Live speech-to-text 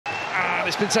And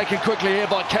it's been taken quickly here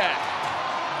by Kerr.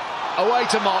 Away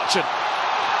to Marchant.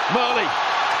 Murley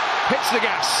hits the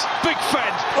gas. Big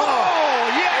fend. Oh,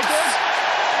 yes!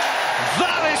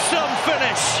 That is some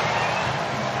finish.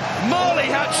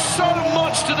 Murley had so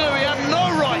much to do. He had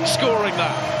no right scoring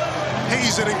that.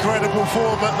 He's in incredible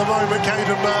form at the moment,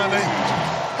 Cadan Murley.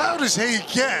 How does he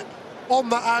get on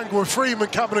that angle with Freeman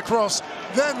coming across,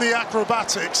 then the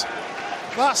acrobatics?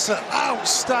 That's an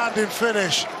outstanding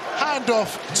finish.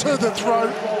 Handoff to the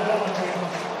throat.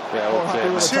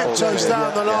 Tiptoes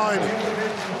down the line.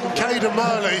 Cadan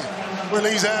Murley, well,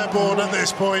 he's airborne at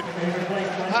this point.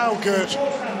 How good.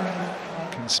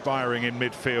 Conspiring in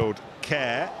midfield.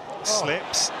 Kerr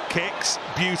slips, kicks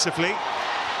beautifully.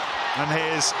 And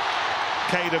here's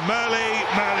Cadan Murley.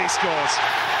 Murley scores.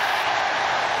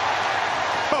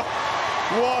 Oh,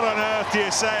 what on earth do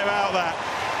you say about that?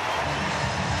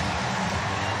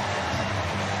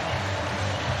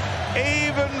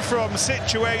 Even from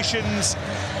situations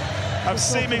of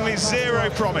seemingly zero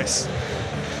promise,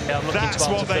 that's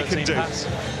what they can do.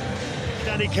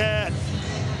 Danny Kerr,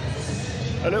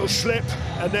 a little slip,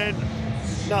 and then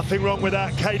nothing wrong with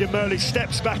that. Cadan Murley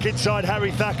steps back inside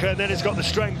Harry Thacker, and then has got the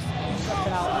strength. Look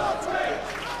at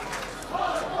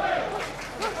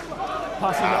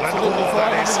all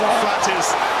that is, flat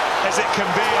as it can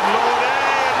be, and Lordy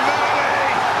and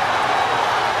Murley!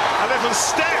 A little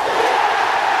step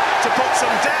to put some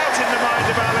doubt in the mind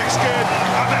of Alex Good,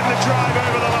 and then the drive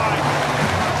over the line.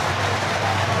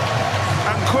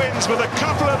 And Quins with a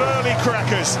couple of early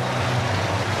crackers.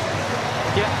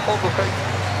 Yeah, okay.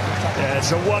 Yeah,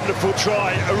 it's a wonderful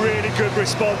try, a really good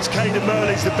response. Cadan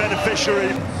Murley's the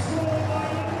beneficiary.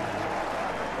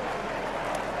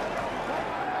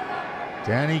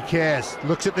 Danny Kerr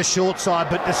looks at the short side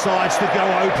but decides to go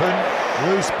open.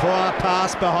 Loose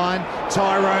pass behind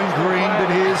Tyrone Green,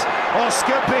 but here's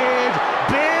Oscar Beard.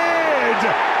 Beard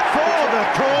for the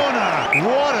corner.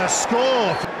 What a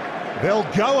score. They'll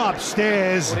go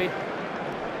upstairs,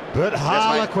 but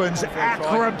Harlequins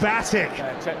acrobatic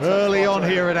early on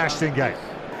here at Ashton Gate.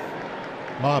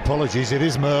 My apologies, it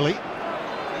is Murley.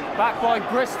 Back by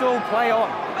Bristol, play on.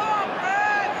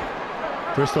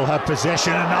 Bristol have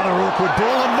possession, another awkward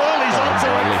ball, and Murley's onto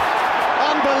it.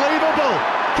 Unbelievable.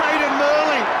 Cadan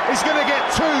Murley is going to get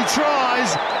 2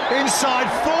 tries inside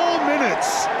 4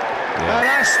 minutes. At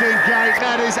Ashton Gate,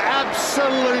 that is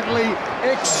absolutely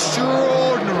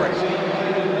extraordinary.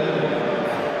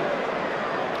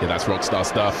 Yeah, that's rockstar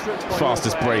stuff.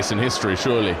 Fastest brace in history,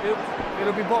 surely.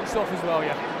 It'll be boxed off as well,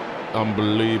 yeah.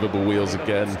 Unbelievable wheels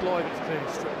again.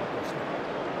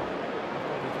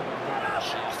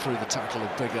 Through the tackle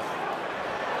of Bigger.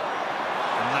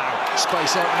 And now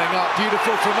space opening up,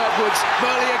 beautiful from Edwards.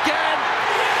 Murley again.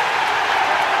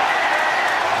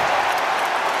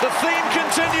 The theme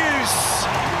continues.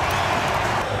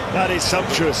 That is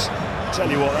sumptuous.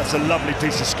 Tell you what, that's a lovely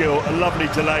piece of skill, a lovely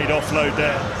delayed offload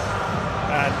there.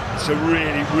 And it's a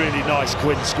really, really nice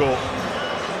Quins score.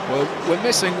 Well, we're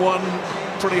missing one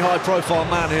pretty high-profile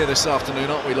man here this afternoon,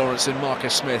 aren't we, Lawrence, in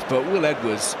Marcus Smith? But Will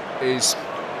Edwards is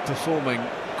performing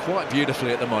quite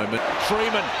beautifully at the moment.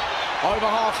 Freeman over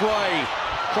halfway.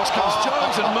 Cross comes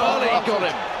Jones and Murley got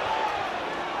him.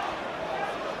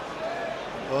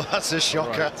 Well, that's a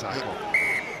shocker.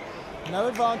 No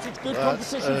advantage, good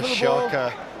competition for the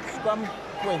shocker. ball. Scrum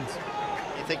wins.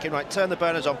 You're thinking, right, turn the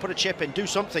burners on, put a chip in, do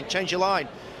something, change your line.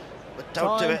 But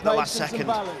don't do it at the last second.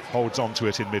 Holds on to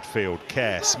it in midfield.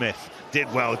 Kerr, Smith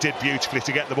did well, did beautifully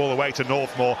to get the ball away to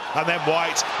Northmore, and then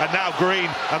White, and now Green,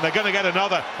 and they're going to get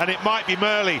another, and it might be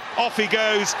Murley. Off he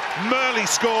goes, Murley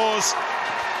scores.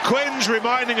 Quins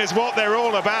reminding us what they're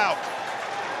all about.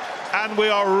 And we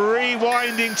are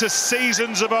rewinding to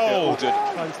seasons of old.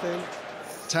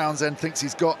 Townsend thinks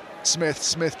he's got Smith.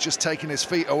 Smith just taking his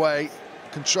feet away,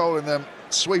 controlling them,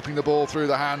 sweeping the ball through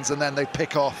the hands, and then they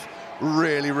pick off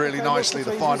really, really nicely,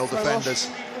 the final defenders.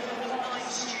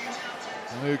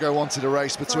 Hugo wanted a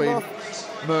race between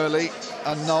Murley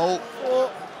and Noel.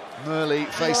 Murley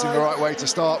facing the right way to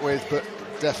start with, but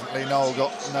definitely Noel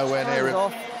got nowhere near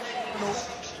him.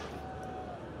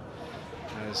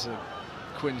 As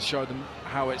Quins showed them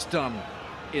how it's done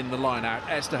in the line out.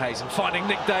 Esterhazy finding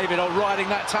Nick David, riding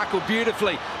that tackle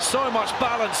beautifully. So much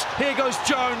balance. Here goes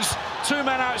Jones. 2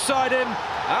 men outside him.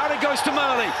 Out it goes to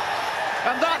Murley.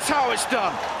 And that's how it's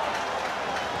done.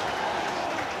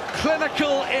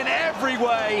 Clinical in every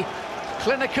way.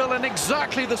 Clinical in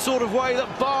exactly the sort of way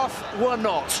that Bath were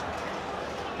not.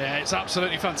 Yeah, it's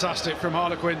absolutely fantastic from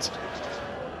Harlequins.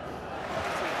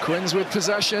 Quins with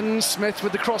possession, Smith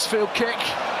with the crossfield kick.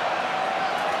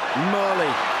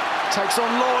 Murley takes on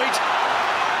Lloyd.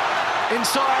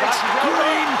 Inside,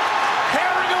 Green,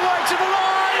 herring away to the right.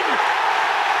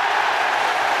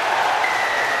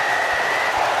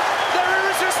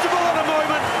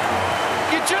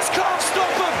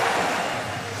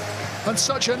 and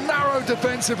such a narrow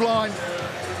defensive line.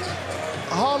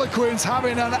 Harlequins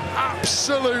having an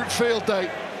absolute field day.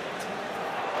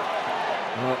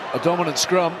 Well, a dominant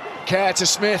scrum. Kerr to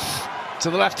Smith, to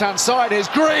the left-hand side. Here's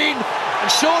Green,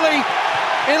 and surely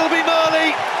it'll be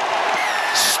Murley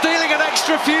stealing an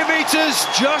extra few metres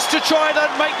just to try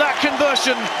and make that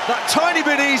conversion that tiny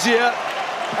bit easier.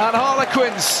 And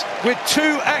Harlequins, with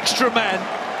 2 extra men,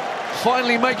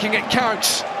 finally making it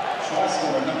count.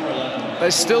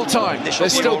 There's still time.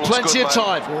 There's still plenty of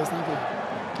time.